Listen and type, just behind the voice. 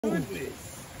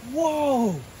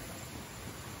Whoa!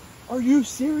 Are you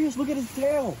serious? Look at his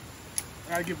tail.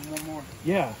 I gotta give him one more.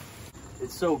 Yeah.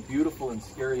 It's so beautiful and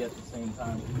scary at the same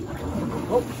time.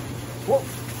 Oh,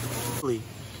 whoa.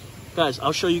 Guys,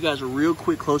 I'll show you guys a real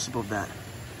quick close-up of that.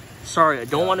 Sorry, I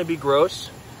don't want to be gross,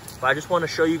 but I just want to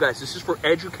show you guys. This is for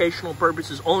educational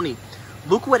purposes only.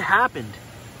 Look what happened.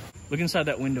 Look inside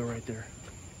that window right there.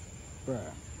 Bruh.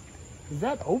 Is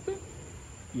that open?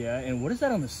 Yeah, and what is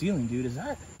that on the ceiling, dude? Is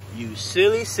that? You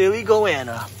silly, silly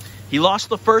Iguana. He lost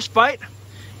the first fight,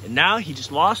 and now he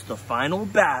just lost the final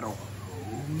battle.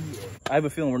 I have a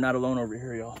feeling we're not alone over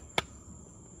here, y'all.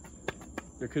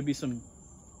 There could be some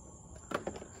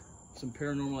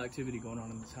paranormal activity going on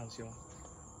in this house, y'all.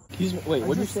 Wait,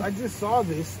 what did you say? I just saw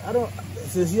this. It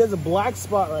says he has a black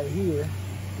spot right here.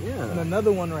 Yeah. And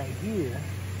another one right here.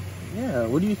 Yeah,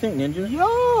 what do you think, Ninja?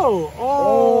 Yo!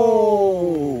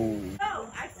 Oh! No,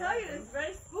 I tell you, it's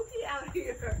very spooky out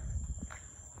here.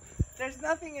 There's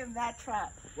nothing in that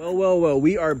trap. Well,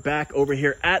 we are back over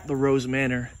here at the Rose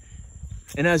Manor.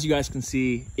 And as you guys can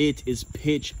see, it is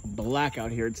pitch black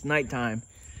out here. It's nighttime.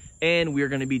 And we're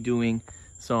going to be doing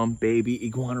some baby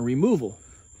iguana removal.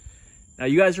 Now,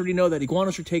 you guys already know that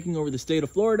iguanas are taking over the state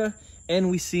of Florida. And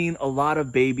we've seen a lot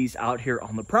of babies out here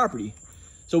on the property.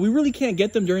 So we really can't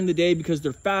get them during the day because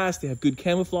they're fast, they have good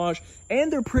camouflage,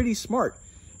 and they're pretty smart.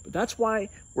 But that's why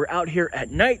we're out here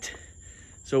at night,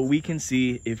 so we can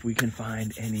see if we can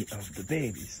find any of the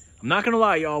babies. I'm not gonna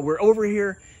lie, y'all, we're over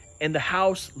here and the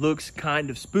house looks kind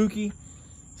of spooky.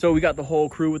 So we got the whole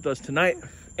crew with us tonight,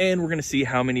 and we're gonna see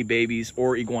how many babies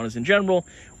or iguanas in general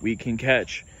we can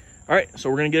catch. All right, so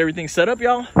we're gonna get everything set up,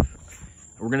 y'all.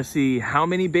 We're gonna see how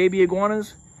many baby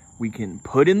iguanas we can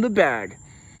put in the bag.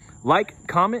 Like,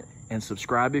 comment, and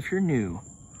subscribe if you're new.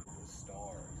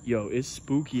 Yo, it's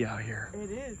spooky out here.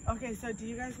 It is. Okay, so do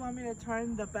you guys want me to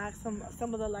turn the back, some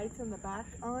of the lights in the back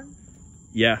on?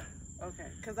 Yeah. Okay,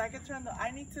 because I can turn I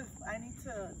need to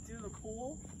do the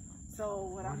pool. So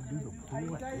what I'm gonna do, are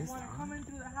you guys want to come in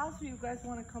through the house, or you guys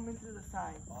want to come in through the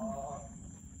side?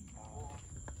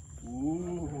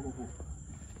 Ooh.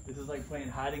 This is like playing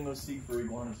hide and go seek for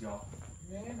iguanas, y'all.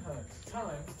 Manhunt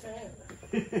times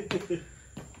 10.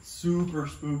 Super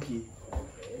spooky.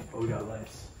 Okay. Oh, we got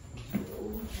lights.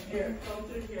 Here, come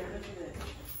through here. Look at this.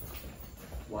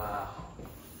 Wow.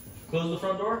 Close the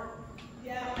front door?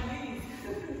 Yeah, please.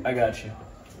 I got you.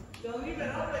 Don't leave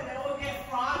it open. It will get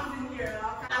frogs in here.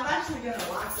 I'm actually going to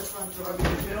lock the front door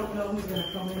because we don't know who's going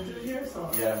to come in through here.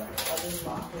 So yeah. I'll just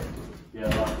lock it.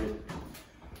 Yeah, lock it.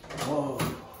 Whoa.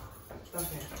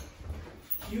 Okay.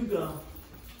 You go.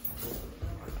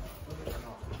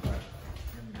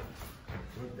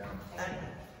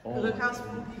 Oh. Look how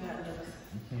spooky that is.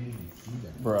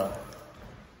 Bruh.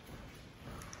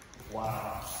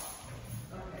 Wow.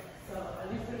 Okay, so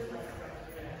at least there's like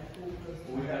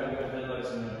We got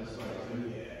headlights in this light too.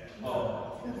 Yeah.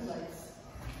 Oh. lights.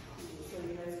 So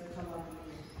you guys can come up.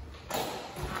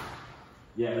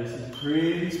 Yeah, this is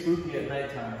pretty spooky at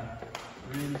nighttime.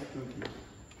 Really spooky.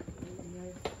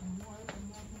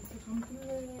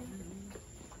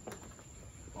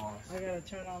 I gotta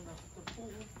turn on the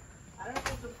pool. I don't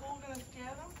know if the pool gonna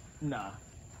scare them. Nah.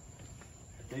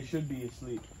 They should be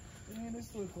asleep. Man,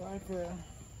 this looks like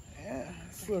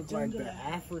this looks like the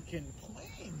African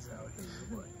plains out here.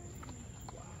 What?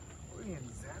 Wow. We're in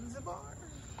Zanzibar?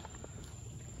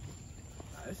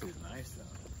 Nah, this is nice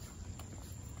though.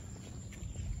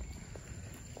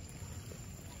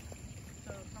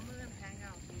 So some of them hang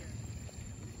out here.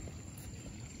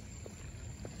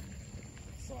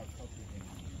 I saw a couple things.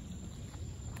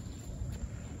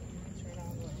 Turn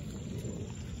on the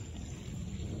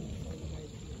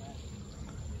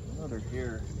Oh, they're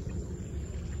here.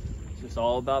 It's just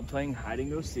all about playing hide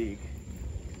and go seek.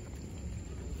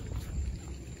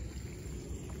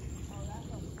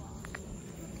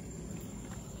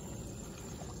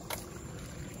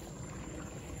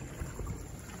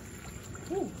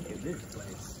 Ooh, look at this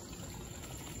place.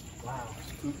 Wow,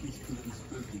 spooky, spooky,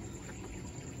 spooky.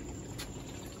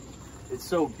 It's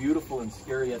so beautiful and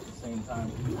scary at the same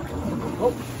time.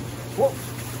 Oh, whoa.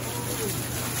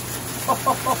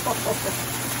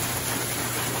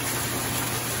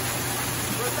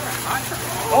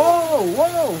 Oh,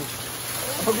 whoa!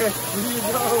 Okay, we need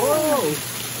to go. Whoa!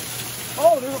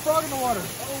 Oh, there's a frog in the water.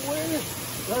 Oh, where is it?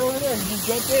 Right over there. He just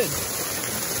jumped in.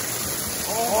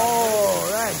 Oh,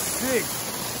 that's sick.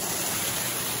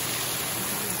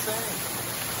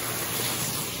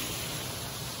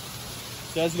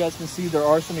 So as you guys can see, there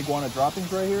are some iguana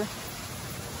droppings right here.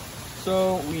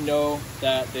 So we know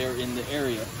that they're in the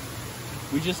area.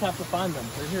 We just have to find them.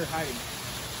 They're here hiding.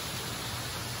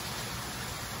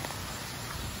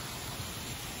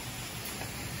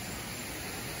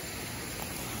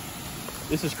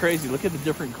 This is crazy. Look at the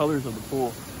different colors of the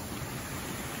pool.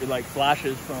 It like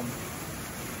flashes from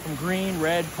green,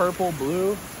 red, purple,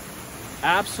 blue.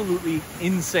 Absolutely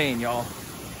insane, y'all.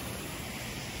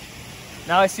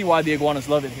 Now I see why the iguanas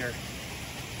love it here.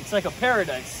 It's like a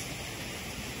paradise.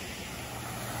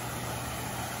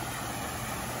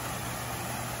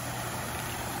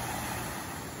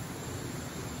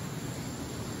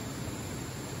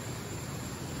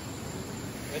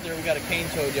 Right there we got a cane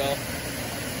toad, y'all.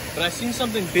 But I seen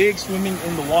something big swimming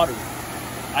in the water.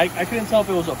 I couldn't tell if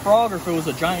it was a frog or if it was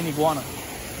a giant iguana.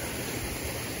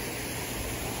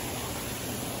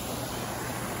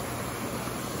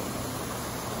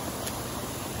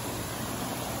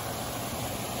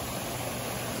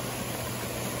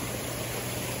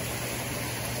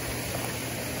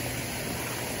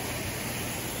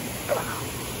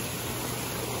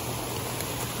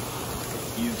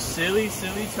 You silly,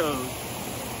 silly toad.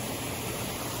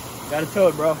 Got a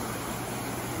toad, bro.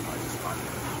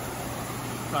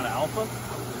 Kind of alpha?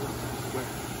 Where?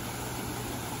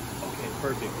 Okay,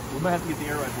 perfect. We might have to get the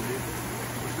air rifle, dude.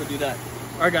 Let's go do that.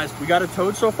 All right, guys, we got a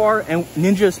toad so far, and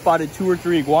Ninja spotted 2 or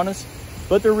 3 iguanas,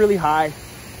 but they're really high.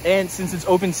 And since it's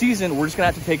open season, we're just gonna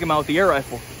have to take them out with the air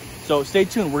rifle. So stay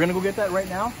tuned. We're gonna go get that right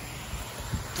now.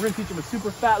 We're gonna teach them a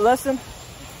super fat lesson.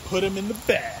 Put them in the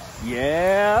bag.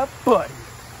 Yeah, buddy.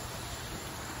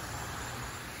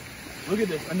 Look at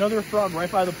this, another frog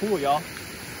right by the pool, y'all.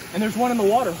 And there's one in the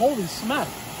water. Holy smack.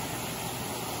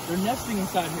 They're nesting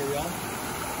inside here, y'all.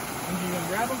 And you gonna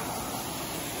grab them?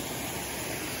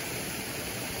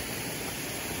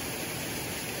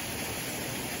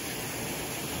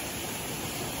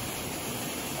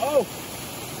 Oh!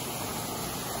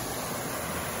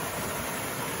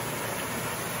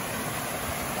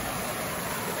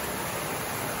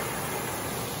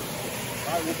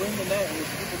 All right, we'll bring the net and we'll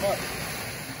scoop them up.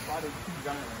 Spotted 2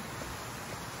 giant ones.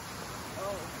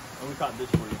 Oh. And we caught this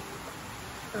for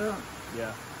you.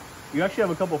 Yeah. You actually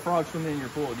have a couple frogs swimming in your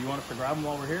pool. Do you want us to grab them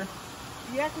while we're here?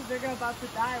 Yeah, because they're about to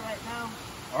die right now.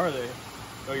 Are they?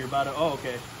 Oh, you're about to, oh,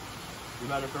 okay. You're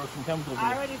about to throw some chemicals in.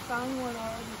 I already found one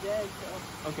already dead,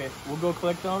 so. Okay, we'll go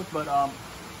collect those, but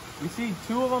we see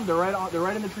 2 of them. They're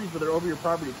right in the trees, but they're over your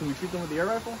property. Can we shoot them with the air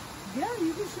rifle? Yeah,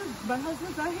 you can shoot. My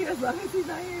husband's not here. As long as he's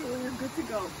not here, we're good to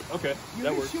go. Okay, You that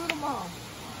can works. shoot them all.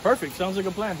 Perfect, sounds like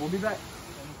a plan. We'll be back.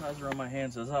 Sanitizer on my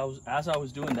hands. As I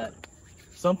was doing that,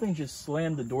 something just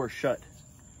slammed the door shut.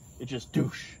 It just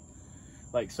douche.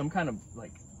 Like some kind of,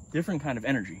 like, different kind of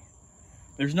energy.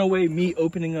 There's no way me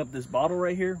opening up this bottle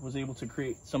right here was able to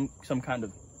create some kind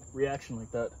of reaction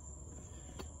like that.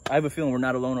 I have a feeling we're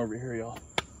not alone over here, y'all.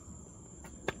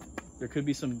 There could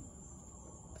be some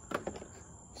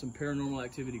paranormal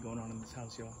activity going on in this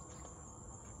house, y'all.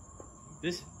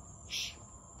 Shh.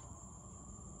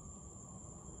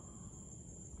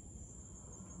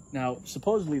 Now,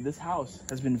 supposedly this house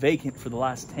has been vacant for the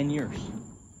last 10 years.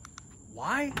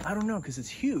 Why? I don't know, because it's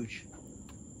huge.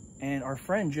 And our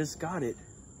friend just got it.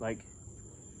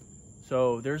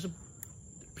 So there's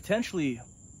potentially,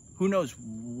 who knows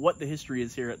what the history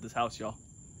is here at this house, y'all.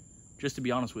 Just to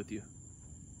be honest with you.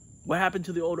 What happened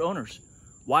to the old owners?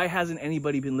 Why hasn't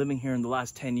anybody been living here in the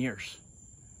last 10 years?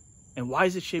 And why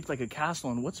is it shaped like a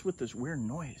castle? And what's with this weird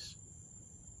noise?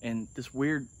 And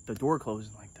the door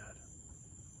closing like that.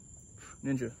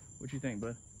 Ninja, what you think,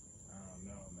 bud? I don't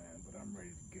know, man, but I'm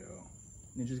ready to go.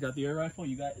 Ninja's got the air rifle.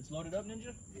 It's loaded up,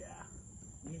 Ninja? Yeah.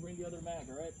 Let me bring the other mag,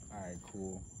 all right? All right,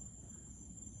 cool.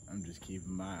 I'm just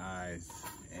keeping my eyes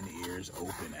and ears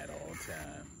open at all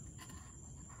time.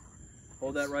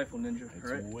 Hold that rifle, Ninja,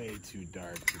 all right? It's way too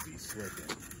dark to be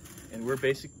slipping. And we're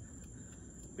basically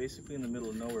in the middle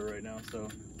of nowhere right now, so.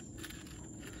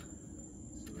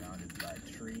 Surrounded by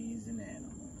trees and animals.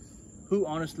 Who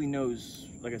honestly knows,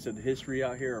 like I said, the history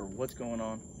out here or what's going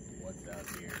on? What's out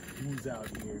here? Who's out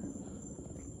here?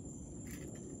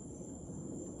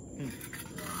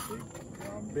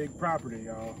 We're on big property,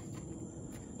 y'all.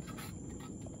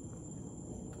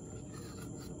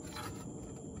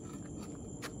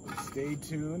 Stay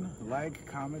tuned, like,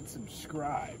 comment,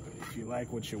 subscribe if you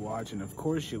like what you're watching. Of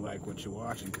course you like what you're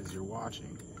watching because you're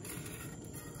watching.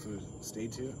 So stay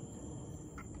tuned.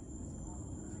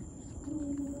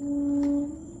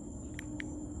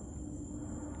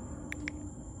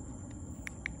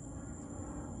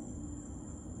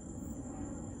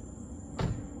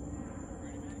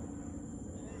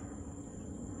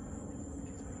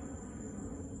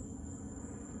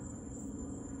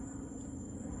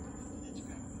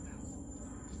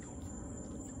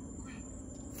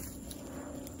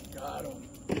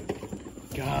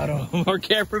 Got him. Our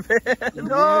cameraman.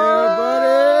 No! Yeah,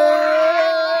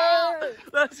 buddy!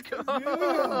 Let's go.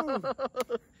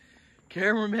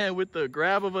 Cameraman with the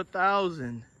grab of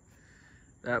 1,000.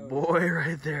 That boy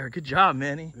right there. Good job,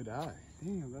 Manny. Good eye.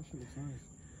 Damn, that shit looks nice.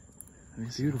 Let me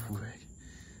see beautiful.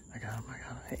 I got him.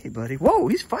 Hey, buddy. Whoa,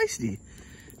 he's feisty.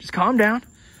 Just calm down.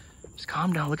 Just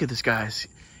calm down. Look at this, guys.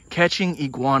 Catching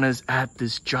iguanas at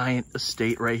this giant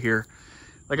estate right here.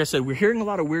 Like I said, we're hearing a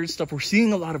lot of weird stuff. We're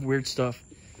seeing a lot of weird stuff.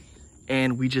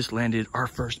 And we just landed our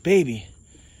first baby.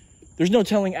 There's no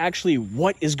telling actually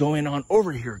what is going on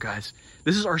over here, guys.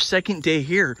 This is our second day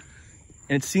here.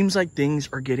 And it seems like things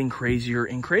are getting crazier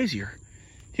and crazier.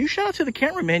 Huge shout out to the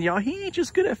cameraman, y'all. He ain't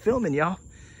just good at filming, y'all.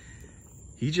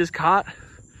 He just caught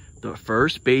the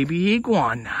first baby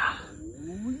iguana.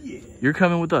 Oh, yeah. You're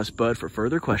coming with us, bud, for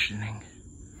further questioning.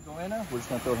 Iguana, we're just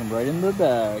gonna throw him right in the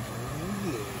bag.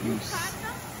 Oh, yeah.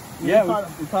 Yeah,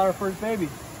 we caught our first baby.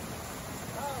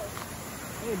 Oh.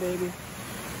 Hey, baby.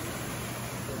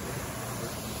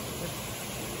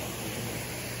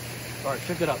 All right,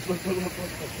 check it out. Look.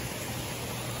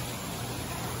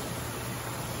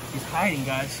 He's hiding,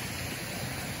 guys.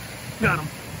 Got him.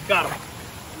 Good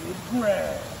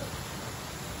grab.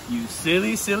 You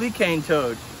silly cane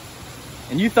toad.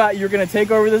 And you thought you were gonna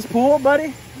take over this pool,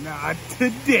 buddy? Not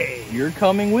today. You're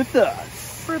coming with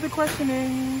us. Further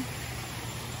questioning.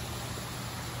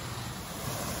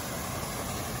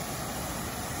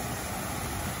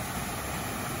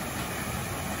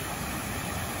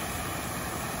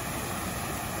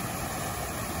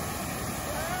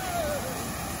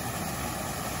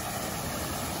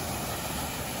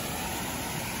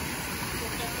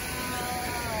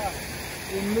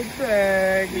 In the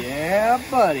bag. Yeah,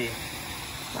 buddy.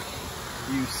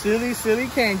 You silly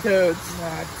cane toads.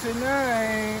 Not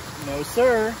tonight. No,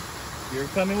 sir. You're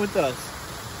coming with us.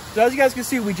 So as you guys can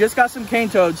see, we just got some cane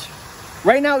toads.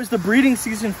 Right now is the breeding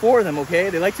season for them, okay?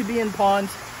 They like to be in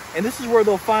ponds, and this is where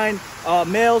they'll find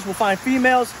males, will find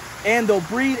females, and they'll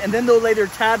breed, and then they'll lay their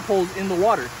tadpoles in the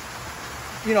water.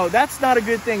 You know, that's not a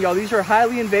good thing, y'all. These are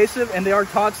highly invasive and they are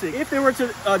toxic. If they were to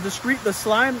excrete the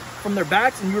slime from their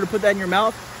backs and you were to put that in your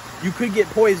mouth, you could get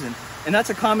poisoned. And that's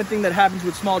a common thing that happens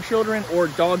with small children or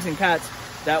dogs and cats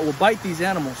that will bite these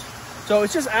animals. So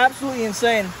it's just absolutely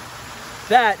insane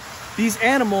that these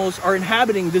animals are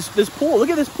inhabiting this pool. Look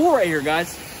at this pool right here,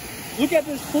 guys. Look at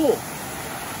this pool.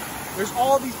 There's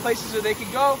all these places that they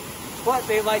could go, but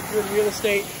they like good real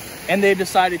estate and they've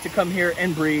decided to come here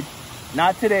and breed.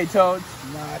 Not today, toads.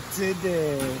 Not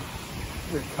today.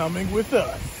 You're coming with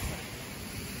us.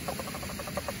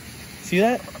 See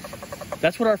that?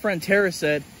 That's what our friend Tara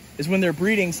said, is when they're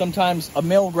breeding, sometimes a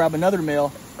male will grab another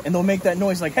male and they'll make that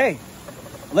noise like, hey,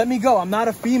 let me go. I'm not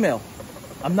a female.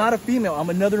 I'm not a female. I'm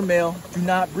another male. Do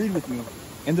not breed with me.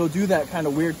 And they'll do that kind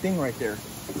of weird thing right there.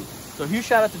 So huge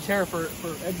shout out to Tara for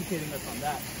educating us on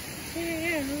that.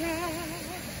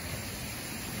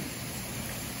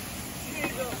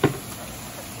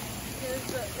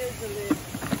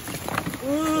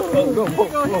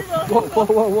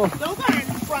 Whoa. Those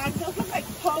aren't frogs, those look like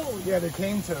toads. Yeah, they're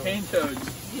cane toads. Cane toads.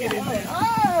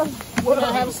 Yeah. What?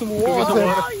 I have some water.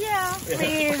 Oh, yeah.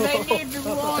 Please, I need the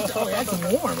water. Oh, that's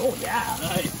warm. Oh, yeah.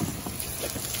 Nice.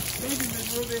 Maybe,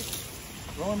 Miss Ruby.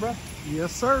 Rolling, bro?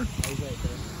 Yes, sir. Okay.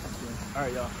 All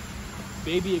right, y'all.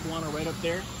 Baby iguana right up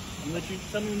there. I'm gonna let you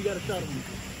tell me when you got a shot of me.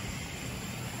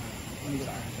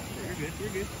 You're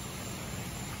good.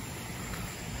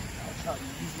 I'll try to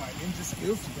use my ninja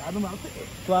skills to grab him out there.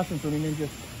 Flash him for me, ninja.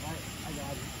 I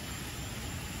got it.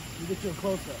 You get you a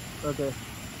close-up. Okay.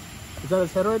 Is that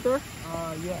his head right there?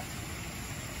 Yeah.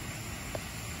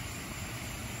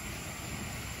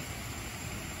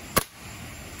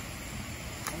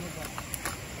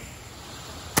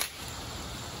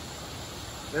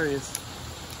 There he is.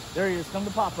 There he is. Come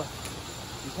to Papa.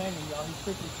 He's hanging, y'all. He's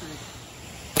picking tree.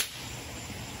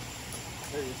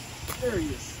 There he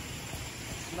is.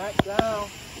 Smack down.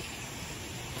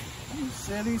 You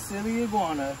silly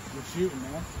iguana. You're shooting,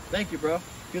 man. Thank you, bro.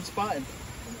 Good spotting.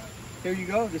 Here you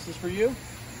go. This is for you.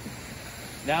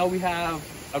 Now we have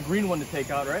a green one to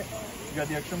take out, right? You got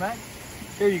the extra mag?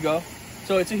 Here you go.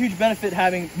 So it's a huge benefit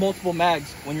having multiple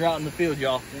mags when you're out in the field,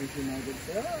 y'all. Thank you, my good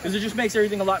sir. Because it just makes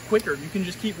everything a lot quicker. You can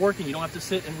just keep working. You don't have to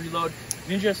sit and reload.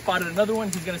 Ninja spotted another one.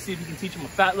 He's going to see if he can teach him a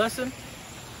fat lesson.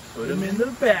 Put him in the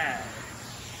bag.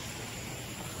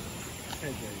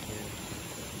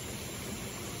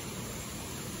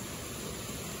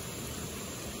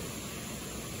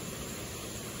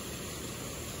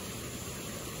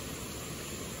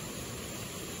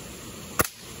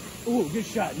 Ooh, good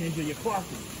shot, Ninja. You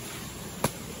clocked him.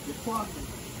 You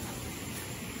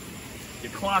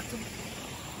clocked him.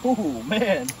 Ooh,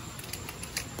 man.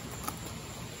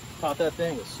 Caught that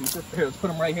thing. It was super fair. Let's put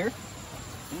him right here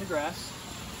in the grass.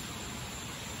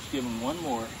 give him one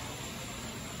more.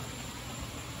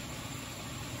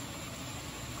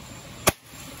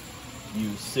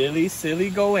 You silly, silly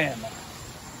Iguana.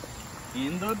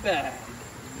 In the bag.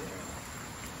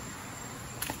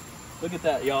 Look at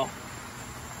that, y'all.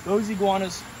 Those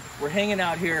iguanas were hanging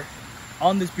out here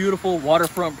on this beautiful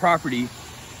waterfront property,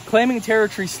 claiming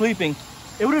territory, sleeping.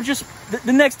 It would have just,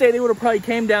 the next day they would have probably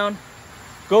came down,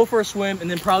 go for a swim,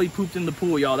 and then probably pooped in the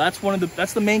pool, y'all. That's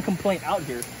the main complaint out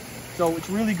here. So it's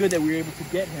really good that we were able to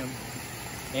get him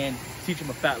and teach him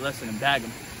a fat lesson and bag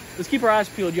him. Let's keep our eyes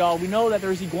peeled, y'all. We know that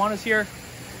there's iguanas here.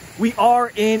 We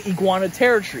are in iguana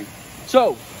territory.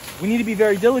 So we need to be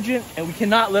very diligent and we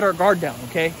cannot let our guard down,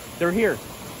 okay? They're here.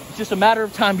 It's just a matter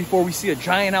of time before we see a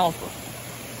giant alpha.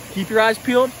 Keep your eyes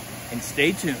peeled and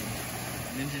stay tuned.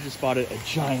 Ninja just spotted a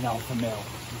giant alpha male.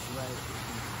 He's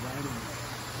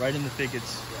right in the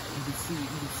thickets. Yeah, you can see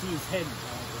his head.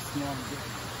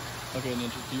 Okay,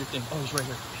 Ninja, do your thing. Oh, he's right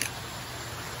here.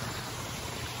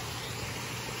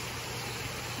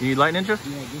 You need light, Ninja? Yeah,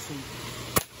 this is...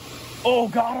 Oh,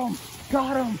 got him!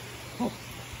 Got him! Oh.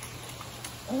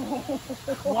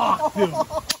 Clocked him!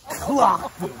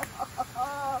 Clocked him!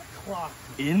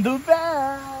 Clocked him. In the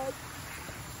bag!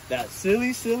 That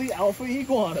silly, silly alpha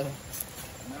iguana.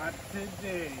 Not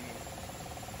today.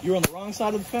 You're on the wrong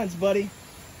side of the fence, buddy.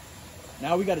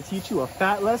 Now we got to teach you a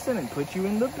fat lesson and put you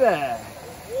in the bag.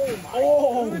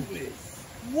 Oh my goodness.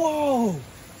 Whoa!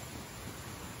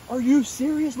 Are you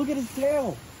serious? Look at his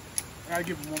tail. I gotta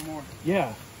give him one more.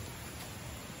 Yeah.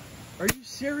 Are you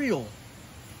serial?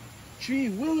 Gee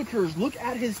willikers, look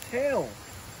at his tail.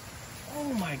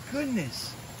 Oh my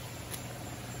goodness.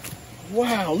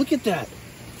 Wow, look at that.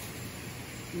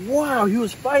 Wow, he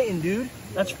was fighting, dude.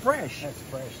 That's fresh. That's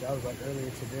fresh. That was like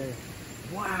earlier today.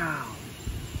 Wow.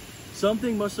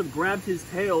 Something must have grabbed his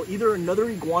tail, either another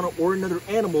iguana or another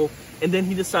animal, and then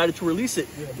he decided to release it.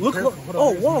 Yeah, look.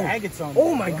 Oh, whoa. Maggots on oh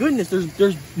there, my bro. goodness,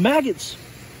 there's maggots.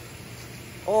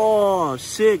 Oh,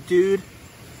 sick, dude.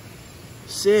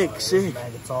 Sick, sick.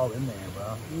 Maggots all in there,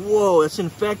 bro. Whoa, that's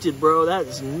infected, bro. That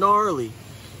is gnarly.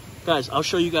 Guys, I'll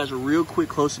show you guys a real quick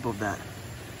close-up of that.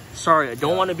 Sorry, I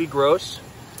don't want to be gross,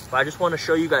 but I just want to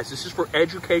show you guys. This is for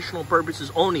educational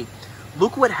purposes only.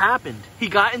 Look what happened. He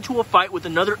got into a fight with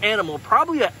another animal,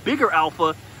 probably a bigger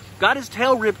alpha, got his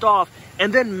tail ripped off,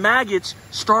 and then maggots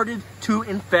started to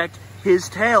infect his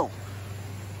tail.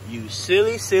 You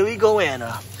silly, silly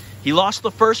Iguana. He lost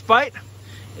the first fight,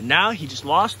 and now he just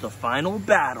lost the final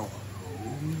battle.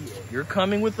 You're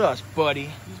coming with us, buddy.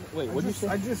 Wait, what did you say?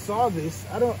 I just saw this.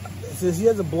 It says he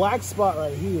has a black spot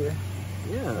right here.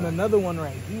 Yeah. And another one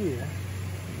right here.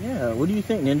 Yeah, what do you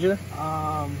think, Ninja?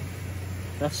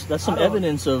 That's some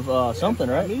evidence of something,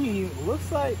 right? I mean, it looks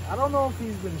like, I don't know if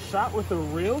he's been shot with a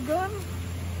real gun.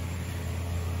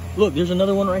 Look, there's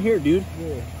another one right here, dude.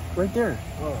 Yeah. Right there.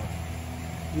 Oh.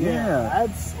 Yeah.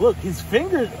 Look, his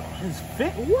fingers,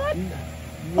 what?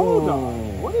 Hold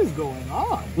on. What is going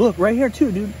on? Look, right here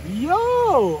too, dude.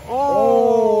 Yo!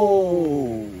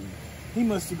 Oh! He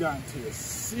must have gotten to a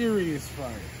serious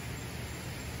fight.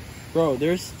 Bro,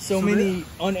 there's so many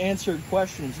unanswered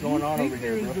questions going on over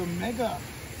here, bro. There's a mega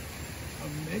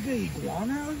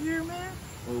iguana out here, man?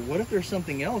 Or what if there's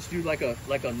something else, dude, like a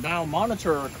Nile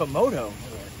monitor or a Komodo?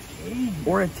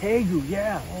 Or a Tegu,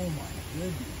 yeah. Oh my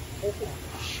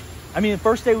goodness. I mean, the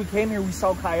first day we came here, we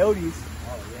saw coyotes.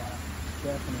 Oh yeah,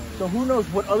 definitely. So who knows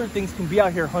what other things can be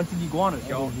out here hunting iguanas,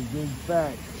 y'all. Big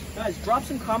fact. Guys, drop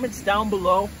some comments down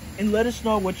below and let us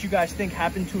know what you guys think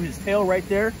happened to his tail right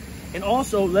there. And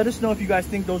also, let us know if you guys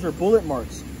think those are bullet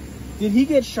marks. Did he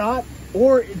get shot?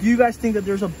 Or do you guys think that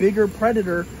there's a bigger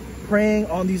predator preying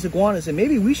on these iguanas? And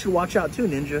maybe we should watch out too,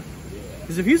 Ninja.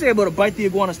 Because if he's able to bite the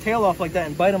iguana's tail off like that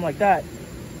and bite him like that,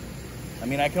 I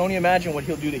mean, I can only imagine what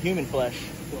he'll do to human flesh.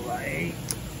 Well, I ain't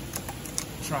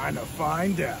trying to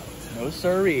find out. No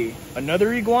siree.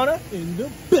 Another iguana? In the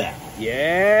back.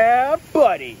 Yeah,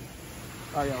 buddy.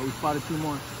 Oh yeah, we spotted two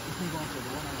more. This one's on for the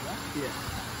one on the left? Yeah.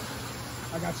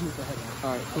 I got you with the headlight.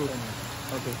 All right, cool.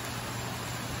 Okay.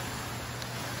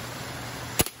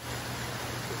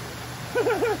 His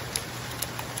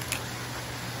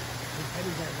head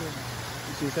is right here now.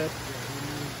 You see his head?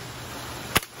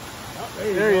 Oh,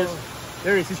 There he is.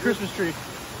 There he is. His Christmas tree.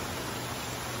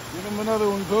 Give him another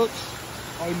one, Coach.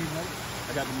 Oh, you need another?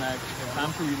 I got the mag.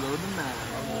 Time to reload the mag.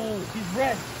 Oh, he's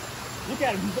red. Look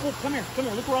at him. Look, come here. Come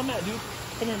here. Look where I'm at, dude.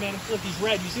 Come here, man. Look, he's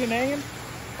red. You see him hanging?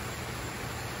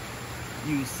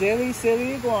 You silly,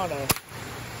 silly iguana.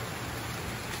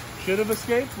 Should have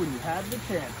escaped when you had the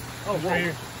chance. Oh, He's whoa. right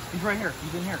here. He's right here.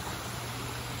 He's in here.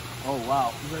 Oh,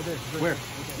 wow. He's right there. He's right Where? there.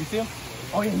 Okay. You see him?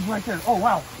 Oh, yeah, he's right there. Oh,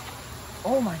 wow.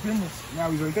 Oh my goodness.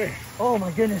 Now he's right there. Oh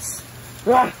my goodness.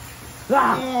 Ah!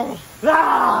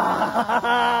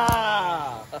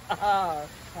 Ah! Ah!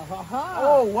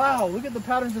 Oh wow, look at the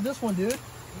patterns of this one, dude.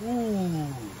 Ooh.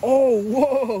 Oh,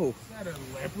 whoa. Is that a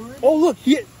leopard? Oh look,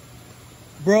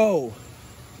 bro.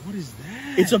 What is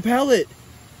that? It's a pellet.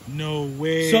 No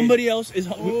way. Somebody else is,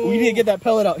 we need to get that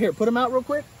pellet out. Here, put him out real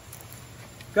quick.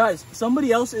 Guys,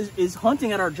 somebody else is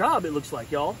hunting at our job, it looks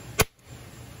like, y'all.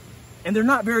 And they're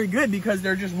not very good because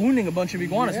they're just wounding a bunch of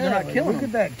iguanas. Yeah, They're not killing Look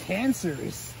them. at that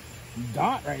cancerous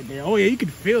dot right there. Oh yeah, you can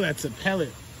feel that's a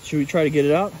pellet. Should we try to get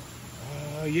it out?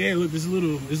 Yeah, look, there's a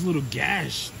little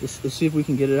gash. Let's see if we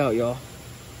can get it out, y'all.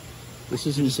 This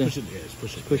is insane. Push it, yeah, just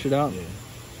push it. Push it out? Yeah.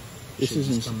 This is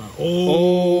insane. Come out.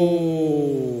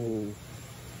 Oh.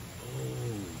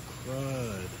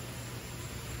 Crud.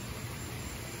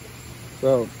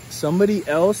 Bro, somebody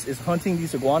else is hunting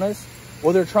these iguanas.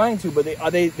 Well, they're trying to, but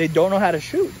they don't know how to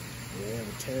shoot. Yeah, they have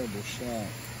a terrible shot.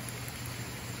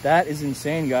 That is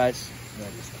insane, guys.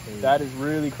 That is crazy. That is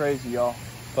really crazy, y'all.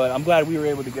 But I'm glad we were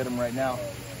able to get them right now.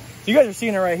 So you guys are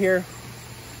seeing it right here.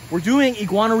 We're doing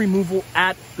iguana removal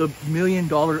at the $1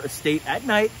 million estate at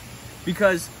night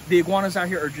because the iguanas out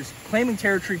here are just claiming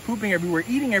territory, pooping everywhere,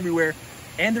 eating everywhere,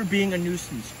 and they're being a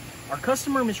nuisance. Our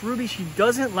customer, Miss Ruby, she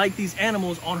doesn't like these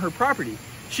animals on her property.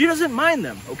 She doesn't mind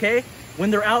them, okay,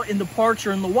 when they're out in the parks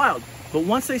or in the wild. But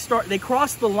once they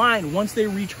cross the line, once they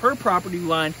reach her property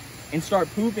line and start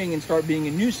pooping and start being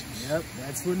a nuisance. Yep,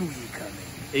 that's when we come in.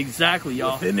 Exactly,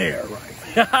 y'all. In there,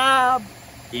 right?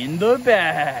 In the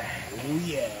bag. Oh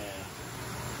yeah.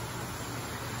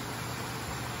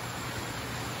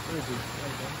 Where is he?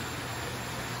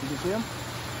 Did you see him?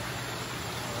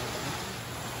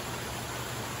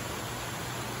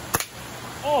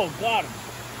 Oh, got him.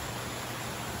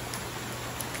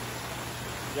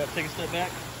 You gotta take a step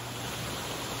back.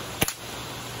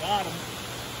 Got him.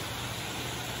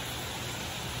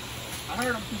 I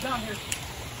heard him. He's down here.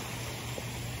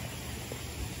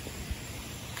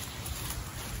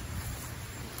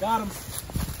 Got him.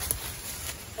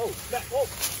 Oh, back. Oh.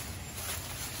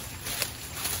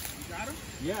 You got him?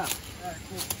 Yeah. All right,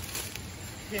 cool.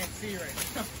 Can't see right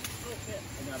now. Oh, shit. I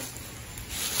got him.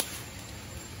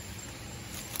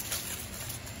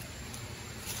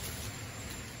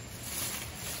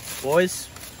 Boys,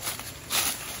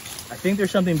 I think there's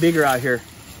something bigger out here.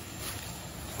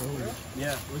 Oh,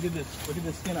 Yeah, look at this. Look at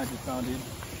this skin I just found, dude.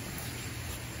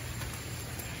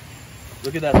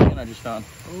 Look at that skin I just found.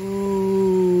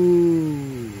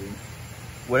 ooh.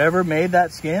 Whatever made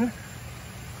that skin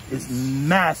is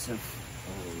massive.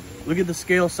 Look at the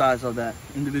scale size of that,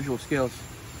 individual scales.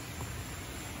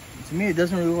 To me, it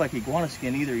doesn't really look like iguana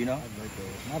skin either, you know? Like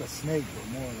not a snake, but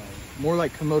More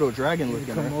like Komodo dragon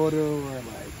looking. Right? Komodo or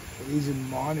like Asian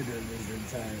monitor lizard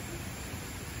type.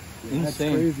 Yeah, that's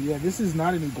Insane. crazy. Yeah, this is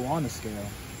not an iguana scale.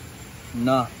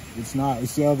 Nah. It's not. You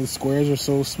see how the squares are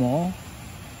so small?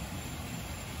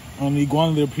 On the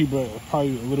iguana, they're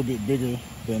probably a little bit bigger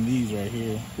than these right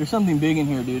here. There's something big in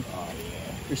here, dude. Oh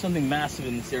yeah. There's something massive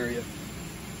in this area.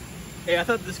 Hey, I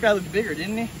thought this guy looked bigger,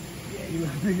 didn't he? Yeah, you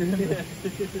look bigger than that.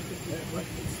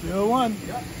 Still one.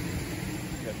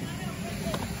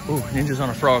 Ooh, Ninja's on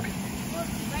a frog.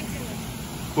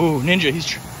 Ooh, Ninja,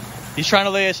 he's trying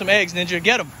to lay some eggs, Ninja.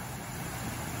 Get him.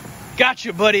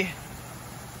 Gotcha, buddy.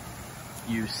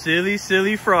 You silly,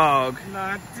 silly frog.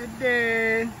 Not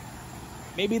today.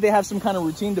 Maybe they have some kind of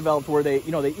routine developed where they,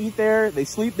 you know, they eat there, they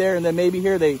sleep there, and then maybe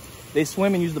here they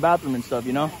swim and use the bathroom and stuff,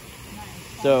 you know?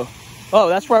 So, oh,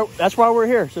 that's why we're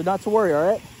here. So not to worry, all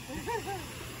right?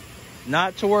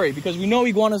 Not to worry, because we know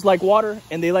iguanas like water,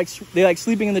 and they like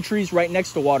sleeping in the trees right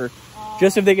next to water.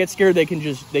 Just if they get scared, they can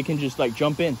just like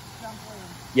jump in.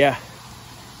 Yeah.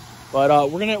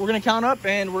 But we're gonna count up,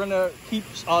 and we're gonna keep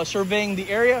surveying the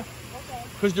area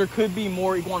because there could be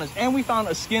more iguanas. And we found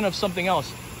a skin of something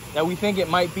else that we think it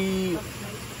might be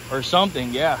or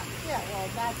something. Yeah. Yeah, well,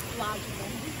 that's logical.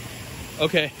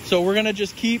 Okay, so we're gonna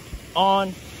just keep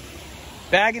on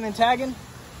bagging and tagging.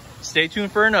 Stay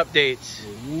tuned for an update.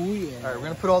 Ooh, yeah. All right, we're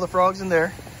gonna put all the frogs in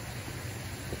there.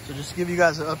 So just to give you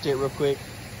guys an update real quick.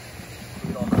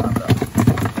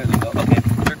 There they go. Okay,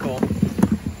 they're cool.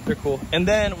 They're cool. And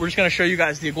then we're just gonna show you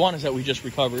guys the iguanas that we just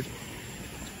recovered.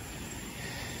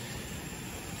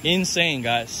 Insane,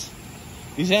 guys.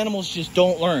 These animals just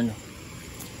don't learn.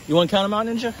 You wanna count them out,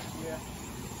 Ninja? Yeah.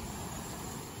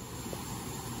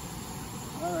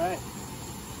 All right.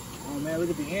 Oh man, look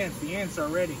at the ants. The ants are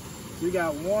ready. We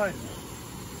got 1,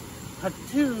 a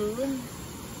 2,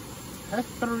 a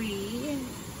 3,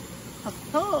 a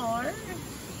 4,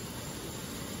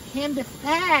 and a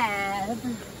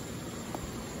 5.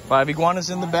 5 iguanas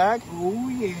in the bag. Oh,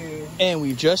 yeah. And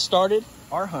we just started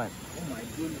our hunt. Oh, my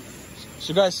goodness.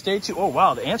 So guys, stay tuned. Oh,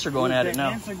 wow, the ants are going at it now.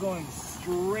 The ants are going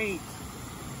straight.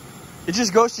 It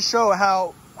just goes to show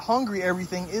how hungry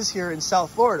everything is here in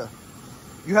South Florida.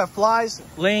 You have flies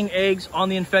laying eggs on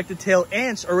the infected tail,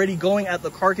 ants already going at the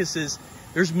carcasses.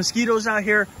 There's mosquitoes out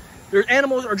here. Their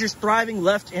animals are just thriving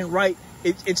left and right.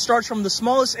 It starts from the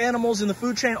smallest animals in the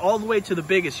food chain all the way to the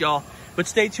biggest, y'all. But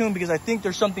stay tuned because I think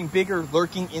there's something bigger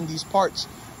lurking in these parts.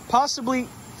 Possibly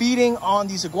feeding on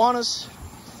these iguanas.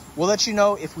 We'll let you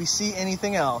know if we see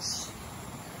anything else.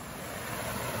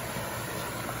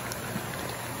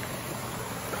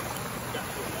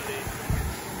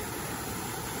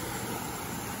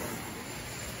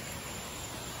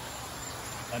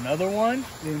 Another one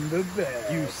In the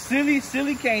bag. You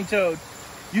silly cane toad.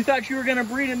 You thought you were gonna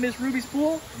breed in Miss Ruby's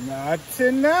pool? Not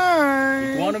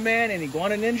tonight. Iguana Man and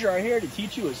Iguana Ninja are here to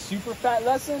teach you a super fat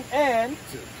lesson and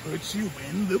To put you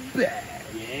in the bag.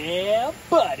 yeah,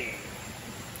 buddy.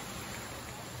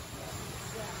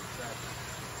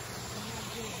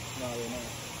 No, they're not.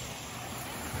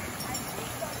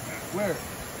 Where? Oh,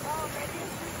 maybe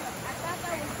I thought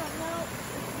that was something else.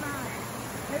 It's not.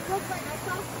 It looks like I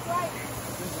saw stripes.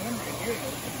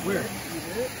 Where?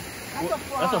 That's a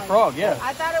frog. That's a frog, yeah.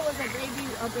 I thought it was a baby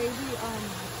Indiana.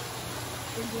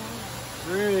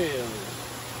 Really? But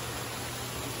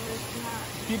it's not.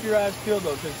 Keep your eyes peeled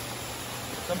though, because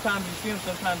sometimes you see them,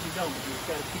 sometimes you don't. You just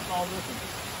gotta keep on looking.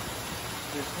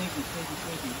 They're sneaky.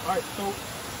 All right, so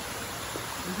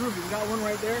Miss Ruby, we got one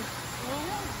right there.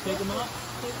 Take them out.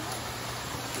 Just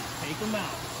take them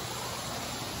out.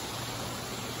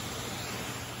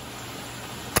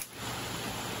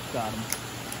 Got him.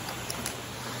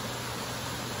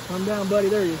 Come down, buddy.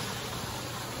 There he is.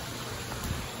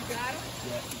 You got him?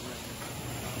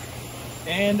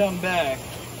 Yeah. And I'm back.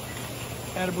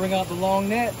 Had to bring out the long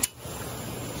net.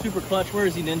 Super clutch. Where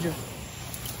is he, Ninja?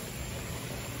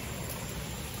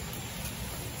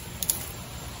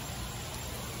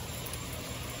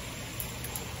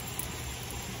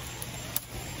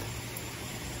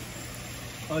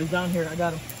 Oh, he's down here. I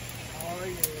got him. Oh,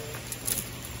 yeah.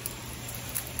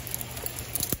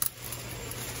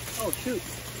 Oh, shoot.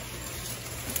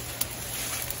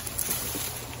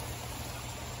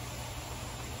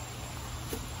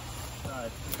 I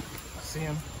see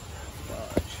him.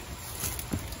 Fudge.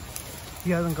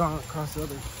 He hasn't gone across the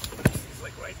other. He's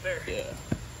like right there. Yeah.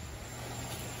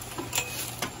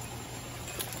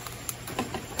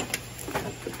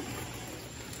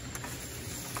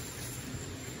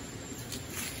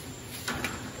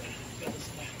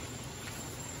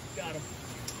 Got him.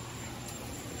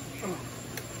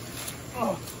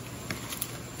 Oh.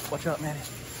 Watch out, Manny.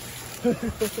 Got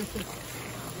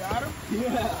him?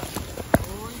 Yeah.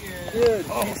 Oh, yeah. Dude,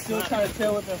 he's still trying to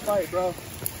tail whip that fight, bro.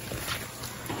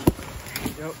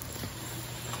 Yep.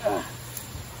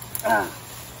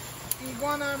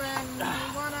 Iguanaman.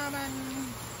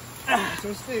 So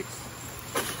sticks.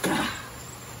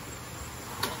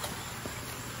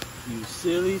 You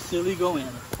silly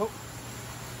Goanna. Oh.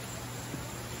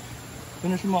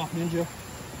 Finish him off, Ninja.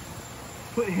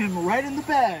 Put him right in the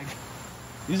bag.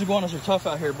 These iguanas are tough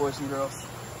out here, boys and girls.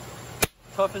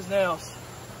 Tough as nails.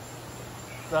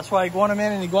 That's why Iguana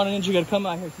Man and Iguana Ninja gotta come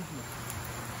out here.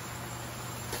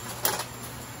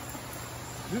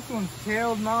 This one's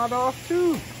tail gnawed off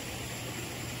too.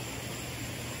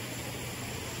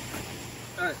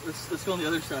 All right, let's go on the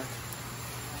other side.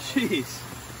 Jeez.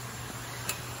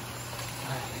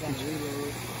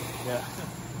 Yeah.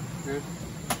 Good.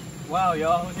 Wow,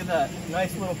 y'all, look at that.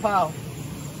 Nice little pile.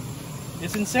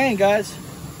 It's insane, guys.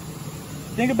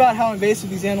 Think about how invasive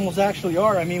these animals actually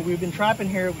are. I mean, we've been trapping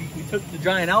here. We took the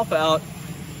giant alpha out,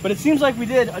 but it seems like we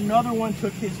did. Another one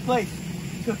took his place.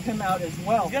 Took him out as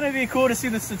well. It's gonna be cool to see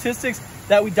the statistics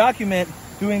that we document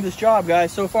doing this job,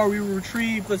 guys. So far we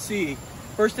retrieved, let's see,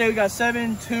 first day we got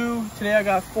 7, 2, today I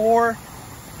got 4.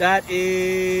 That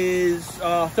is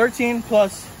 13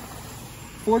 plus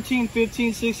 14,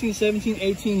 15, 16, 17,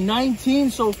 18,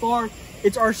 19 so far.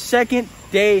 It's our second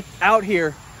day out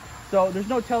here. So there's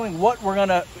no telling what we're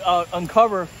gonna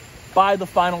uncover by the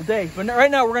final day. But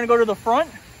right now we're gonna go to the front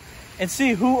and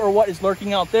see who or what is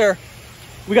lurking out there.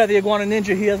 We got the Iguana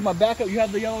Ninja. He has my backup. You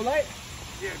have the yellow light?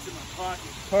 Yeah, it's in my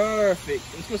pocket. Perfect.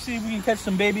 Let's go see if we can catch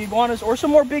some baby iguanas or some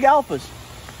more big alphas.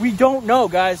 We don't know,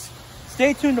 guys.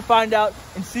 Stay tuned to find out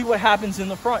and see what happens in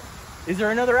the front. Is there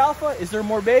another alpha? Is there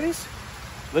more babies?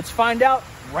 Let's find out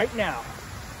right now.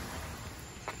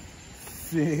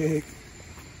 Sick.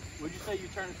 Would you say you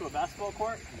turned into a basketball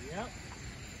court? Yep.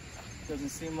 Doesn't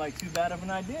seem like too bad of an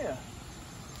idea.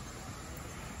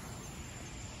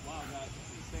 Wow, guys, this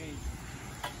is insane.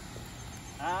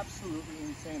 absolutely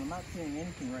insane. I'm not seeing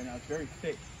anything right now. It's very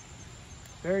thick.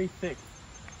 Very thick.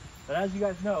 But as you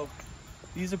guys know,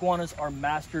 these iguanas are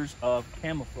masters of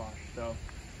camouflage. So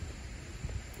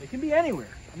they can be anywhere.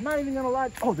 I'm not even gonna lie.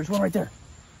 Oh, there's one right there.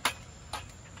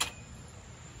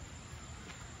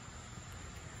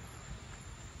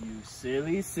 You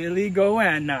silly, silly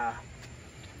iguana.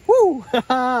 Woo!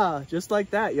 Just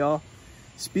like that, y'all.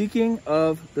 Speaking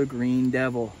of the green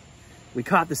devil, we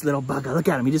caught this little bugger. Look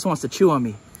at him. He just wants to chew on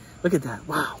me. Look at that.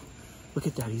 Wow. Look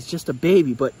at that. He's just a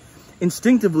baby, but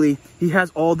instinctively, he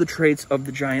has all the traits of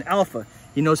the giant alpha.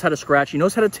 He knows how to scratch. He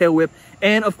knows how to tail whip.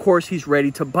 And of course, he's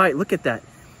ready to bite. Look at that.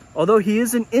 Although he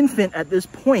is an infant at this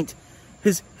point,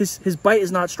 his bite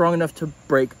is not strong enough to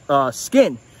break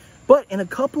skin. But in a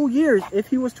couple years, if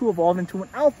he was to evolve into an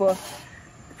alpha,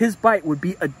 his bite would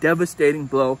be a devastating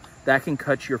blow that can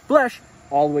cut your flesh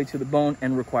all the way to the bone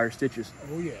and require stitches.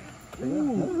 Oh, yeah.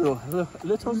 Ooh,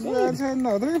 little That's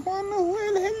another one. Well,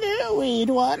 hello,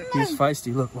 Iguana. He's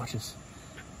feisty. Look, watch this.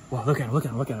 Wow, look at him, look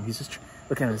at him, look at him. He's just,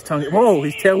 look at his tongue. Whoa,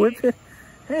 he's tail whipping.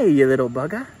 Hey, you little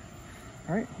bugger.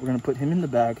 All right, we're going to put him in the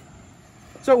bag.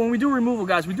 So when we do removal,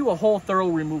 guys, we do a whole thorough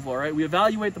removal, all right? We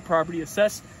evaluate the property,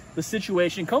 assess the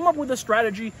situation, come up with a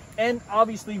strategy, and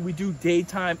obviously we do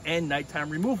daytime and nighttime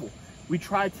removal. We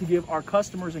try to give our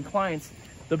customers and clients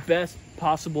the best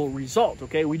possible result,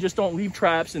 okay? We just don't leave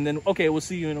traps and then, okay, we'll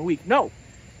see you in a week. No,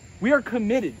 we are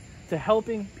committed to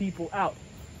helping people out,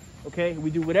 okay?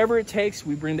 We do whatever it takes.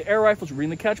 We bring the air rifles, we bring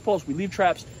the catch poles, we leave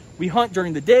traps. We hunt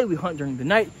during the day, we hunt during the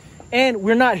night, and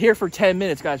we're not here for 10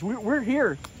 minutes, guys. We're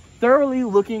here thoroughly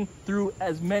looking through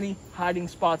as many hiding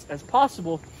spots as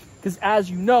possible, because as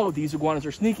you know, these iguanas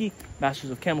are sneaky, masters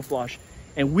of camouflage,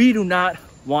 and we do not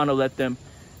want to let them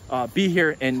be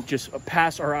here and just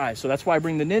pass our eyes. So that's why I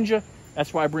bring the ninja.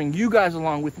 That's why I bring you guys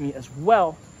along with me as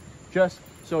well, just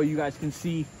so you guys can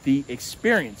see the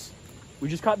experience. We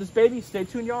just caught this baby. Stay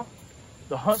tuned, y'all.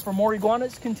 The hunt for more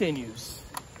iguanas continues.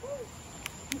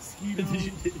 Did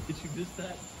you miss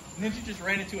that? Ninja just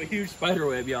ran into a huge spider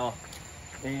web, y'all.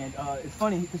 And it's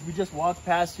funny because we just walked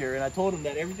past here and I told him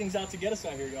that everything's out to get us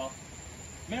out here, y'all.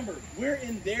 Remember, we're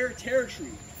in their territory,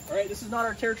 all right? This is not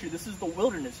our territory. This is the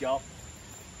wilderness, y'all.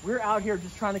 We're out here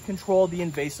just trying to control the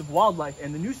invasive wildlife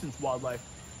and the nuisance wildlife.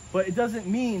 But it doesn't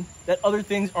mean that other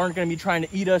things aren't going to be trying to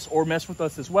eat us or mess with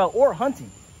us as well, or hunting.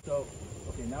 So,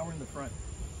 okay, now we're in the front.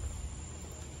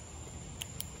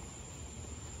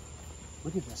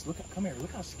 Look at this. Come here.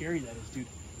 Look how scary that is, dude.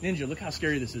 Ninja, look how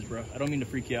scary this is, bro. I don't mean to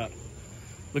freak you out.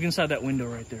 Look inside that window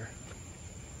right there.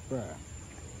 Bruh.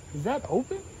 Is that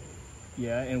open?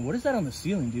 Yeah, and what is that on the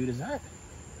ceiling, dude? Is that...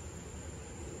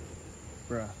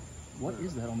 Bruh, what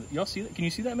is that on the... Y'all see that? Can you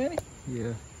see that, Manny?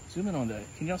 Yeah. Zoom in on that.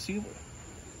 Can y'all see it?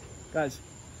 Guys,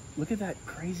 look at that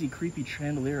crazy, creepy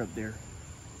chandelier up there.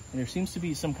 And there seems to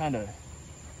be some kind of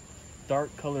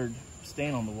dark colored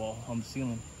stain on the wall, on the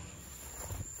ceiling.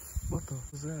 What the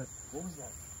was that? What was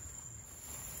that?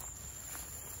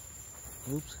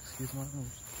 Oops, excuse my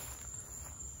nose.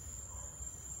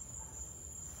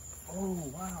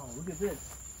 Oh, wow, look at this.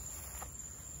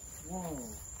 Whoa.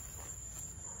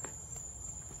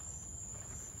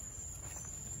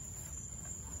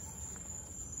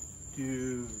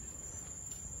 Dude.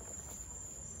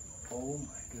 Oh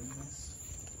my goodness.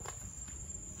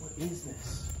 What is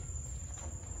this?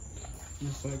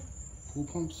 Just like pool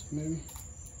pumps, maybe?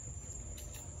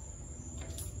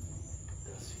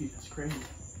 That's crazy.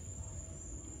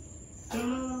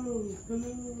 Hello,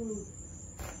 hello.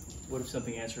 What if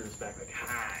something answered us back like,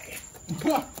 hi?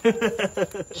 Bring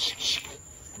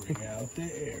out the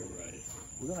air rifle.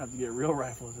 We're gonna have to get real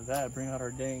rifles of that. Bring out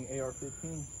our dang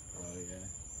AR-15. Oh yeah.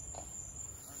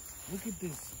 Look at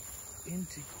this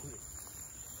antiquity.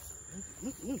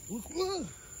 Look.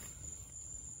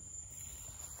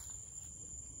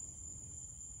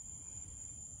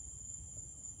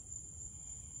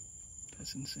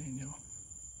 That's insane, yo.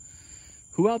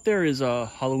 Who out there is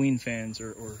Halloween fans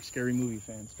or scary movie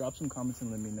fans? Drop some comments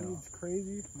and let me know. It's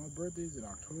crazy. My birthday's in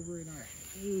October and I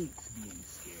hate being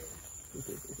scared.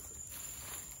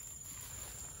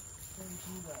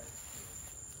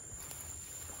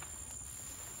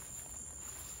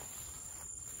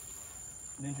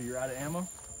 Ninja, you're out of ammo?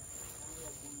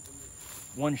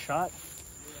 One shot?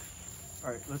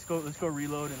 All right, let's go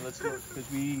reload and let's go, because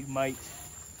we might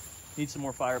need some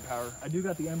more firepower. I do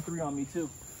got the M3 on me too.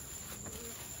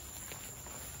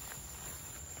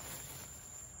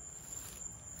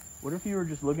 What if you were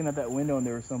just looking at that window and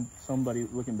there was somebody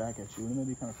looking back at you? Wouldn't that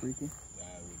be kind of freaky?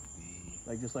 That would be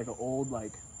Like just like an old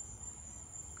like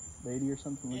lady or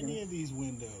something. any of these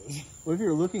windows. What if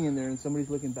you're looking in there and somebody's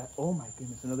looking back? Oh my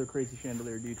goodness, another crazy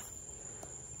chandelier, dude.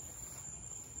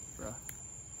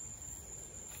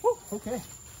 Okay.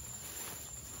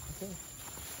 Okay.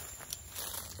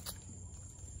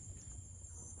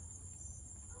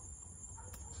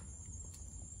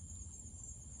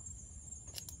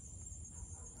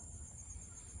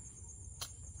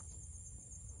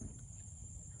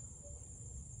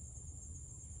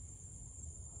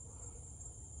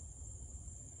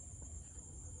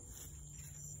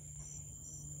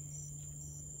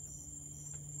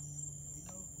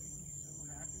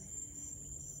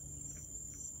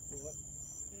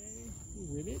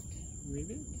 Rivet,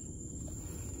 rivet.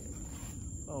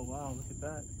 Oh wow, look at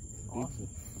that. Awesome.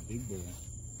 Big boy.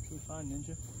 Should we find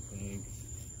Ninja? Thanks.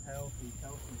 Healthy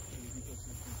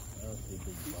ecosystem. Healthy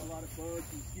big Keeps a lot of bugs,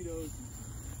 mosquitoes, and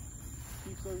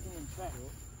keeps everything in check.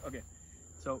 Okay,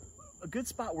 so a good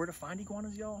spot where to find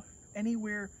iguanas, y'all.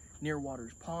 Anywhere near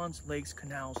waters, ponds, lakes,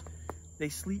 canals. They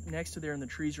sleep next to there in the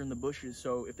trees or in the bushes.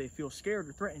 So if they feel scared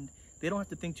or threatened, they don't have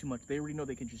to think too much. They already know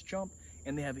they can just jump,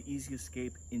 and they have an easy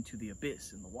escape into the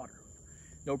abyss in the water.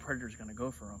 No predator's gonna go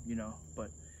for them, you know, but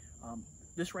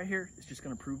this right here is just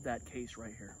gonna prove that case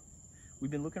right here.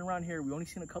 We've been looking around here. We only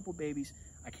seen a couple babies.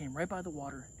 I came right by the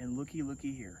water, and looky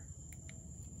here.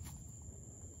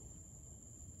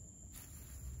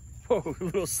 Whoa,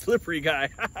 little slippery guy.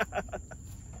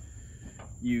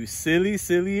 You silly,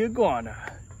 silly iguana.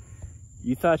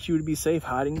 You thought you would be safe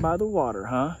hiding by the water,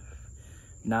 huh?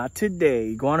 Not today.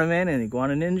 Iguana Man and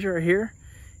Iguana Ninja are here,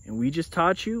 and we just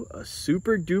taught you a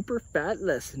super duper fat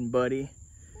lesson, buddy.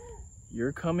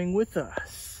 You're coming with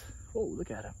us. Oh,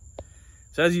 look at him.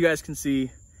 So as you guys can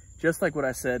see, just like what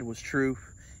I said was true.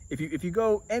 If you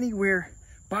go anywhere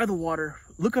by the water,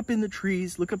 look up in the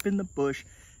trees, look up in the bush,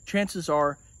 chances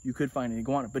are you could find an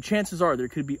iguana. But chances are there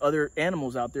could be other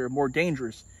animals out there more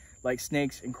dangerous, like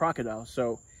snakes and crocodiles.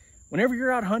 So whenever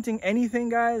you're out hunting anything,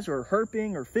 guys, or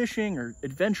herping or fishing or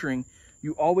adventuring,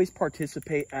 you always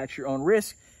participate at your own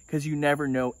risk, because you never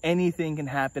know. Anything can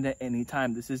happen at any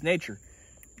time. This is nature.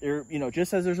 There, you know,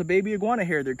 just as there's a baby iguana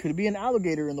here, there could be an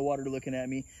alligator in the water looking at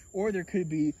me, or there could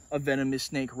be a venomous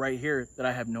snake right here that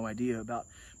I have no idea about.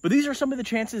 But these are some of the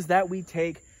chances that we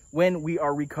take when we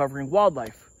are recovering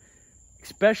wildlife,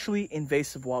 especially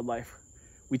invasive wildlife.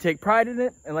 We take pride in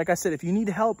it, and like I said, if you need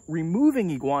help removing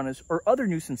iguanas or other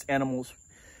nuisance animals,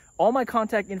 all my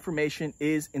contact information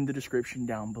is in the description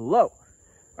down below.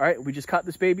 All right, we just caught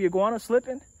this baby iguana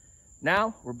slipping.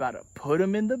 Now we're about to put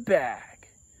him in the bag.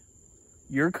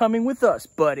 You're coming with us,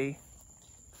 buddy.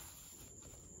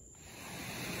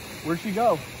 Where'd she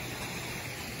go?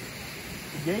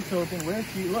 The gate's open. Where's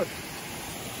she? Look.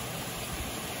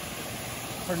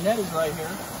 Her net is right here.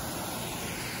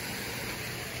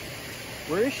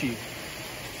 Where is she?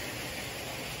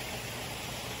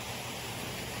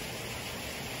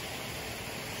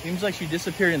 Seems like she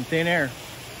disappeared in thin air.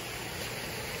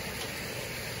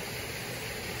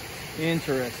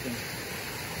 Interesting.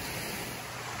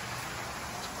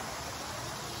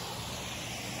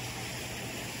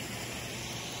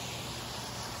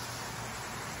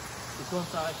 Let's go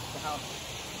inside the house.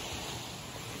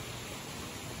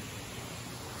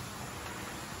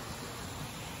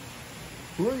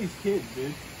 Who are these kids,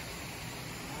 dude?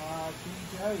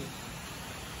 Couldn't tell you.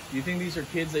 Do you think these are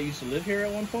kids that used to live here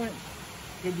at one point?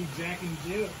 Could be Jack and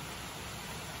Jill.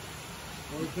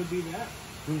 Or it could be that.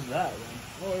 Who's that, man?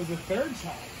 Oh, it was a third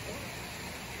child.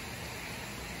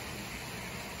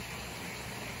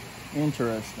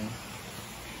 Interesting.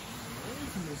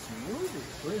 Where's Miss Ruby?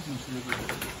 Where's Miss Ruby?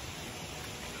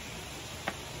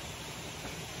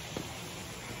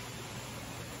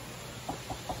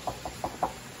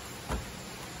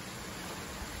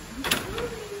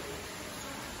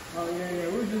 Oh, yeah,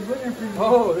 we're just looking for you.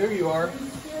 Oh, there you are. You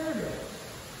scared her.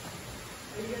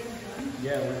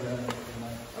 Yeah, we're done.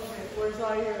 Okay, where's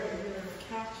all your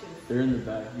catches? They're in the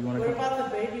back. You want to What come?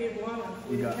 about the baby iguana?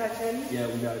 Did you catch any? Yeah,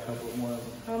 we got a couple more of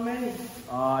them. How many?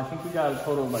 I think we got a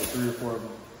total of like 3 or 4 of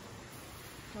them.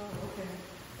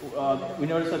 Oh, okay. We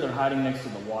noticed that they're hiding next to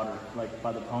the water, like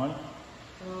by the pond.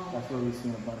 Oh. That's where we've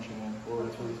seen a bunch of them. Or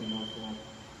that's where we've seen most of them.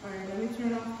 Alright, let me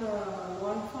turn off the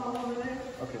waterfall over there.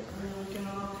 Okay. And then we can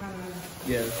all kind of...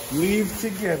 Yeah. Leave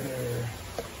together.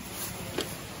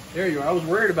 There you are. I was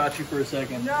worried about you for a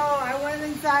second. No, I went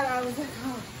inside. I was like,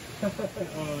 oh.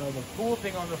 The pool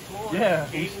thing on the floor. Yeah.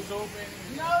 The gate was open.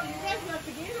 No, you guys left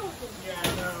the gate open. Yeah, I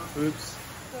know. Oops.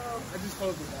 So, I just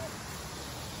closed it back.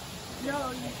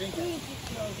 no, you think just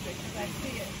closed it because I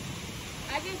see it.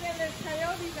 I just said there's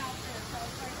coyotes out there, so I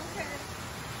was like, okay.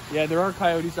 Yeah, there are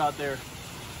coyotes out there.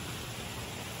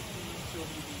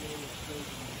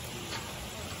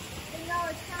 And now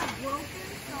it's kind of broken,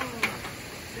 so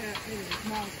yeah, it is.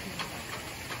 Now it's kind of.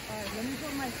 Alright, let me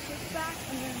put my stick back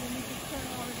and then let me just turn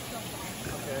all this stuff on.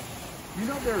 Okay. You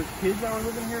know there were kids that were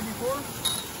living here before?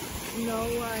 No,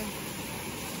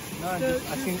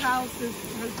 this house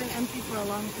has been empty for a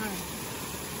long time.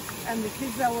 And the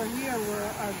kids that were here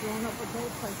are grown up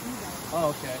adults like you guys.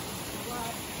 Oh, okay.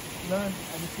 Wow. None.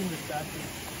 I just seen the statue.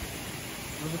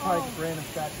 Those are probably random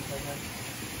statues, I guess.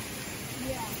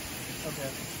 Yeah.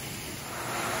 Okay.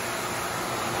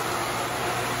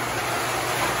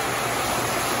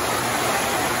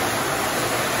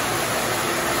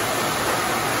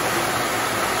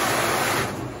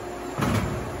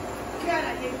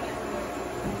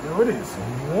 It is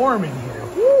warm in here.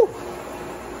 Woo!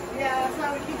 Yeah, that's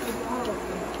how we keep the door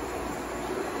open.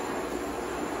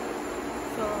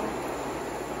 So,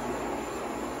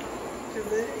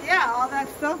 yeah, all that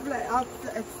stuff,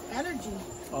 it's energy.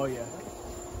 Oh yeah.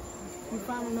 You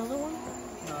found another one?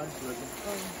 No, I'm just looking.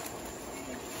 Oh.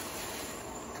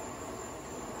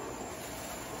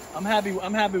 I'm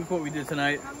happy with what we did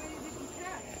tonight. How many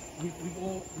did you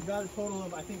catch? We got a total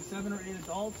of I think 7 or 8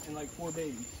 adults and like 4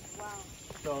 babies. Wow.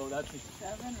 So that's just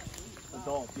 7 or 8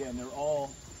 adults, yeah, and they're all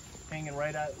hanging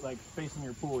right at like facing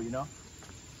your pool, you know.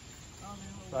 Oh,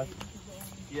 So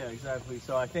yeah, exactly.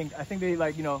 So I think they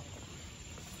like, you know,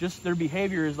 just their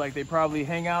behavior is like they probably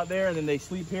hang out there and then they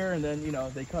sleep here and then, you know,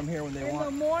 they come here when they want.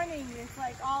 In the morning, it's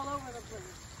like all over the place.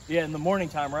 Yeah, in the morning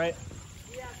time, right?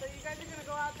 Yeah, so you guys are gonna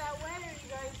go out that way, or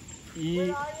Yeah.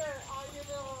 you guys with all your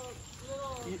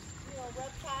little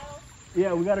reptiles?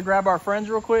 Yeah, we got to grab our friends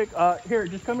real quick. Here,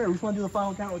 just come here. We just want to do the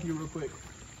final count with you real quick.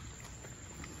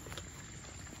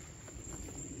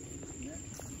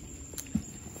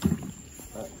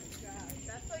 Oh my God,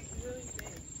 that's like really big.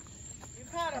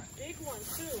 You've had a big one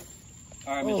too.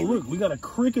 All right, Oh, Miss look, we got a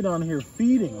cricket on here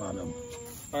feeding on them.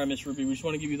 All right, Miss Ruby, we just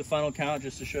want to give you the final count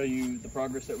just to show you the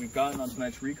progress that we've gotten on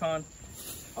tonight's recon.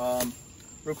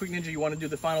 Real quick, Ninja, you want to do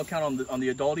the final count on the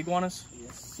adult iguanas?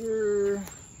 Yes, sir.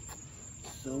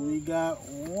 So we got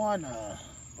one,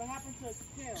 What happened to its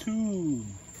tail? 2.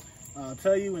 I'll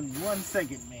tell you in 1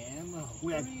 second, man.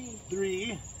 We had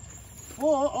 3,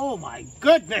 4. Oh my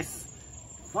goodness!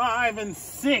 5 and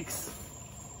 6.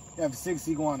 We have 6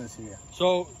 iguanas here.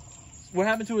 So, what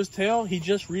happened to his tail? He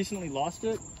just recently lost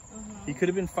it. He could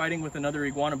have been fighting with another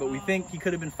iguana, but we think he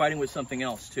could have been fighting with something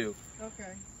else too.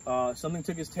 Okay. Something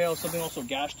took his tail, something also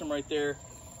gashed him right there,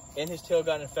 and his tail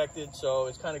got infected, so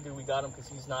it's kind of good we got him because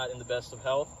he's not in the best of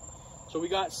health. So we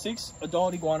got 6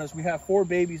 adult iguanas. We have 4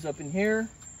 babies up in here,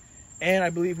 and I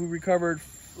believe we recovered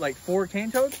like 4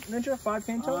 cane toads, Ninja? 5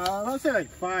 cane toads? I'll say like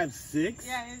 5, 6.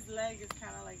 Yeah, his leg is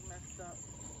kind of like messed up.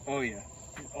 Oh yeah.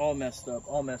 All messed up,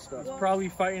 all messed up. Probably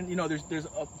fighting, you know, there's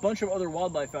a bunch of other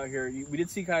wildlife out here. We did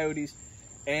see coyotes,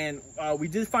 and we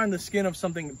did find the skin of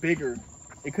something bigger.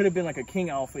 It could have been like a king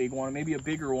alpha iguana, maybe a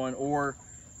bigger one, or,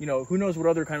 you know, who knows what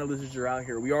other kind of lizards are out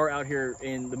here. We are out here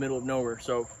in the middle of nowhere,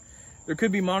 so there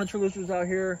could be monitor lizards out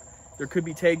here. There could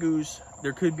be tegus.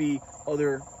 There could be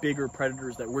other bigger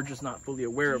predators that we're just not fully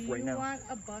aware of right now. Do you want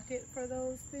a bucket for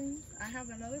those things? I have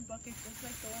another bucket just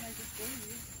like the one I just gave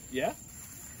you. Yeah?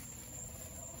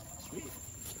 Sweet.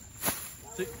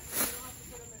 So,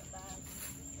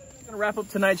 I'm gonna wrap up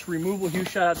tonight's removal. Huge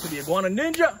shout out to the Iguana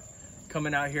Ninja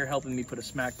coming out here helping me put a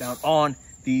smack down on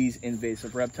these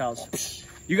invasive reptiles.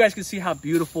 You guys can see how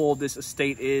beautiful this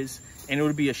estate is, and it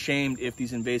would be a shame if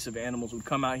these invasive animals would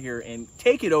come out here and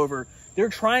take it over. They're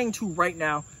trying to right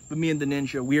now, but me and the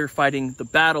Ninja, we are fighting the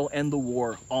battle and the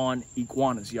war on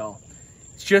iguanas, y'all.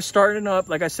 It's just starting up.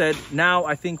 Like I said, now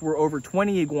I think we're over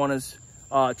 20 iguanas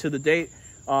to the date.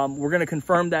 We're going to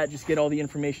confirm that, just get all the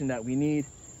information that we need.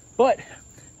 But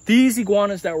these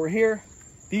iguanas that were here,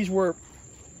 these were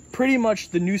pretty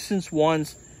much the nuisance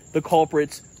ones, the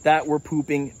culprits that were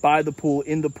pooping by the pool,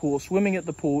 in the pool, swimming at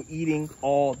the pool, eating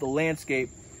all the landscape.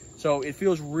 So it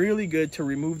feels really good to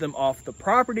remove them off the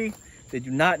property. They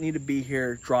do not need to be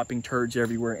here dropping turds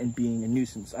everywhere and being a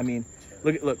nuisance. I mean,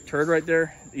 look, turd right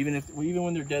there. Even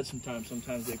when they're dead sometimes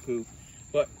they poop.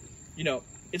 But, you know,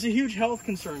 it's a huge health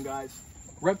concern, guys.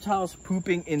 Reptiles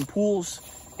pooping in pools,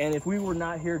 and if we were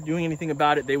not here doing anything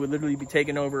about it, they would literally be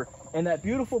taken over, and that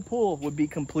beautiful pool would be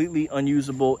completely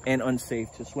unusable and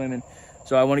unsafe to swim in.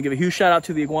 So I want to give a huge shout out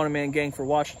to the Iguana Man gang for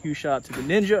watching, huge shout out to the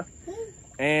Ninja,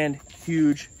 and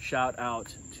huge shout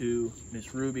out to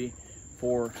Miss Ruby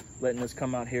for letting us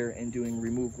come out here and doing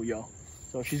removal, y'all.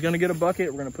 So she's gonna get a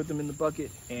bucket, we're gonna put them in the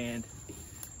bucket, and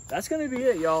that's gonna be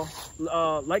it, y'all.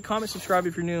 Like, comment, subscribe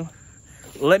if you're new.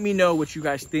 Let me know what you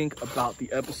guys think about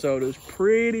the episode. It was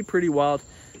pretty wild.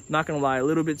 Not gonna lie, a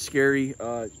little bit scary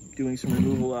doing some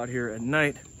removal out here at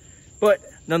night. But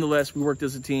nonetheless, we worked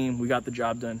as a team. We got the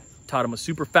job done. Taught them a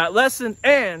super fat lesson,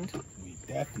 and we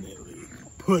definitely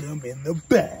put them in the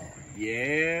bag.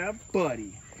 Yeah,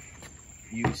 buddy.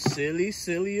 You silly,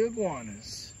 silly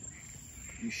iguanas.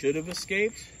 You should have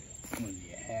escaped when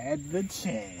you had the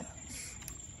chance.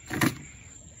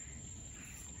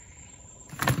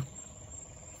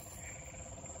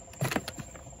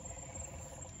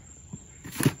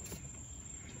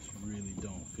 Just really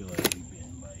don't feel like being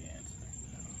bitten by ants right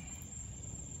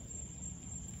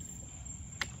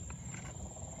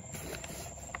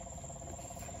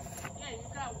now. Yeah, you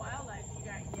got wildlife. You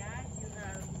got yak, you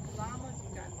have llamas,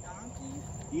 you got donkeys.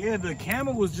 Yeah, the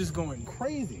camel was just going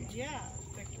crazy. Yeah.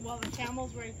 Well, the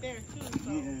camel's right there too.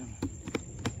 So. Yeah.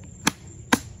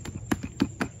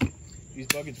 these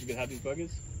buckets. You can have these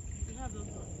buckets. You have those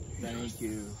buckets. Thank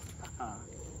you.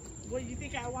 What, you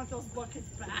think I want those buckets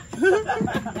back?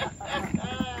 I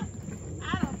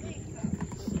don't think so.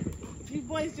 You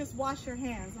boys just wash your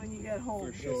hands when you get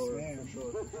home. For sure. Yes,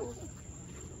 For sure.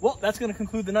 Well, that's gonna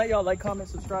conclude the night, y'all. Like, comment,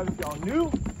 subscribe if y'all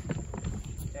new.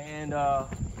 And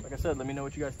like I said, let me know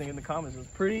what you guys think in the comments. It was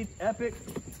pretty epic.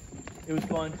 It was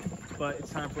fun, but it's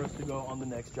time for us to go on the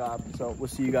next job. So we'll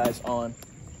see you guys on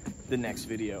the next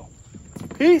video.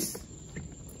 Peace.